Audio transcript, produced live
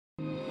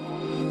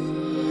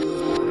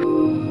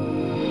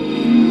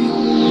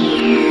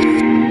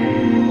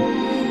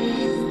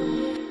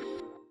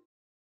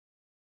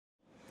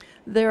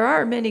There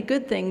are many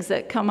good things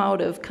that come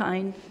out of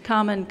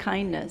common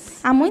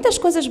kindness. Há muitas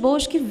coisas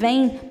boas que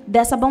vêm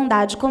dessa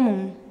bondade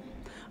comum.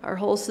 Our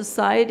whole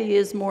society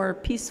is more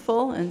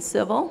peaceful and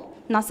civil.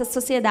 Nossa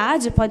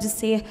sociedade pode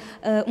ser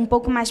um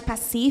pouco mais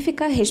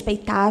pacífica,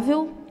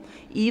 respeitável.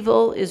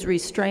 Evil is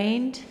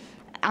restrained.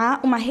 Há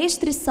uma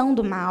restrição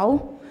do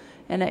mal.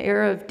 And an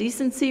era of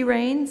decency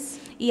reigns.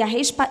 E a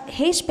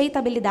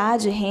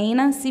respeitabilidade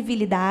reina,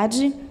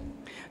 civilidade.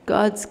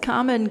 God's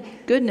common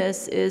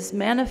goodness is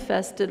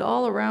manifested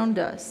all around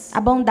us. A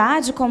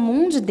bondade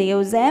comum de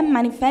Deus é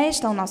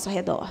manifesta ao nosso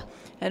redor.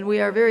 And we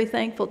are very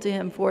thankful to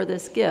him for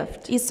this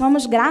gift. E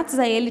somos gratos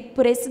a Ele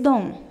por esse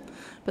dom.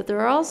 But there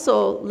are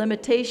also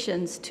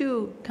limitations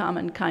to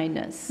common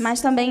kindness.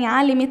 Mas também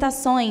há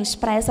limitações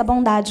para essa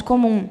bondade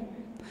comum.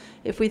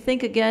 If we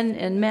think again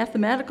in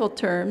mathematical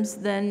terms,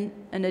 then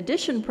an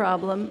addition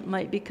problem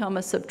might become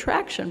a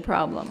subtraction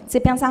problem. Se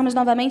pensarmos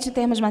novamente em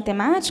termos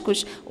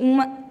matemáticos,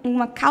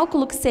 um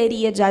cálculo que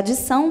seria de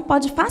adição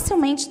pode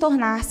facilmente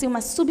tornar-se uma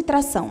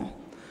subtração.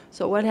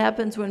 So what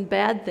happens when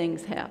bad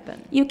things happen?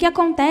 E o que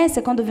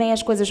acontece quando vêm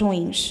as coisas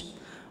ruins?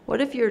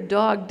 What if your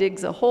dog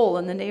digs a hole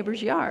in the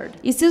neighbor's yard?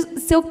 E se o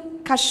seu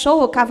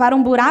cachorro cavar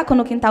um buraco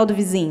no quintal do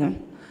vizinho?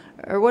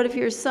 Or what if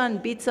your son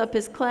beats up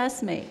his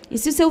classmate? E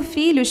se o seu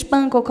filho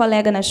espanca o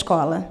colega na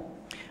escola?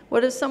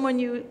 What if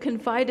someone you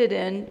confided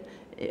in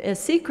a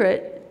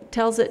secret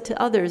tells it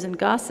to others and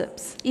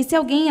gossips? E se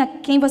alguém a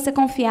quem você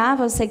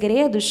confiava os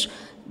segredos,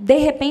 de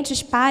repente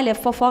espalha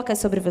fofocas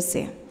sobre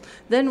você?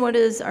 Then what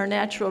is our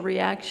natural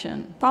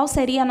reaction? Qual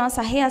seria a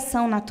nossa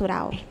reação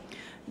natural?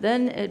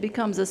 Then it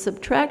becomes a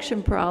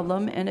subtraction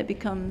problem and it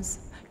becomes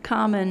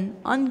common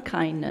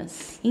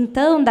unkindness.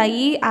 Então,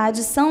 daí a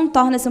adição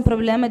torna-se um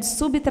problema de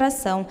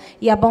subtração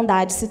e a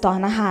bondade se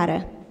torna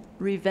rara.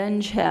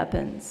 Revenge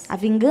happens. A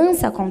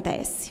vingança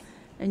acontece.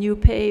 And you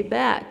pay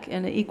back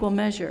in an equal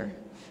measure.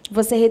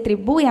 Você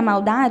retribui a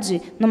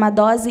maldade numa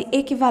dose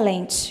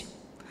equivalente.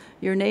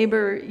 Your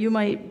neighbor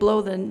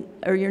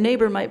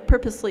might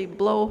purposely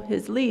blow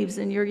his leaves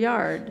in your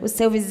yard. O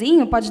seu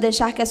vizinho pode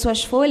deixar que as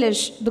suas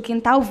folhas do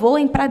quintal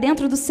voem para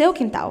dentro do seu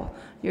quintal.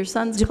 Your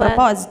son's De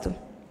propósito.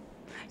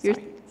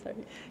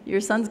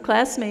 Your son's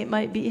classmate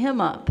might beat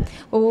him up.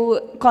 O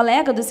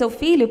colega do seu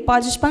filho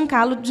pode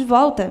espancá-lo de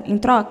volta, em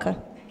troca.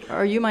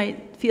 Or you might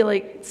feel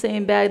like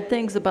saying bad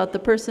things about the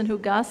person who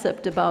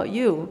gossiped about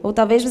you. Ou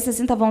talvez você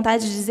sinta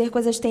vontade de dizer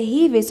coisas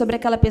terríveis sobre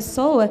aquela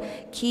pessoa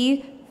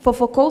que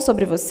fofocou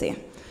sobre você.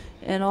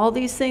 And all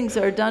these things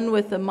are done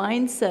with the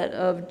mindset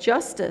of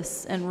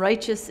justice and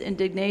righteous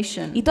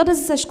indignation. E todas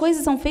essas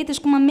coisas são feitas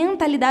com uma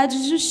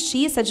mentalidade de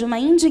justiça, de uma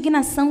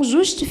indignação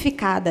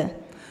justificada.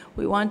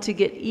 We want to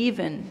get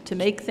even, to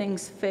make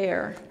things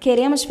fair.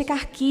 Queremos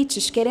ficar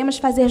quites, queremos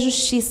fazer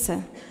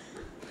justiça.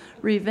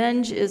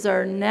 Revenge is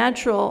our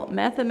natural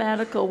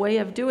mathematical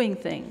way of doing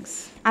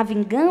things. A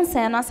vingança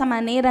é a nossa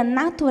maneira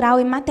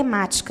natural e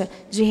matemática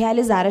de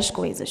realizar as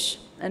coisas.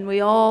 And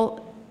we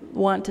all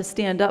want to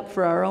stand up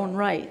for our own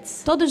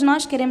rights. Todos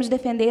nós queremos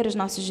defender os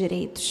nossos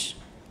direitos.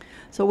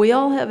 So we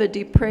all have a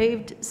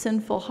depraved,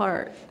 sinful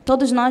heart.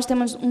 Todos nós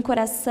temos um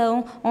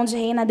coração onde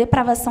reina a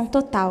depravação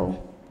total.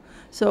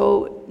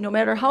 So no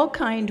matter how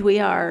kind we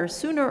are,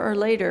 sooner or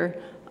later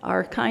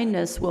our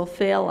kindness will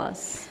fail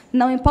us.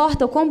 Não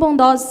importa o quão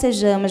bondosos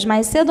sejamos,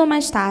 mais cedo ou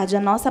mais tarde a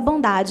nossa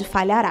bondade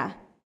falhará.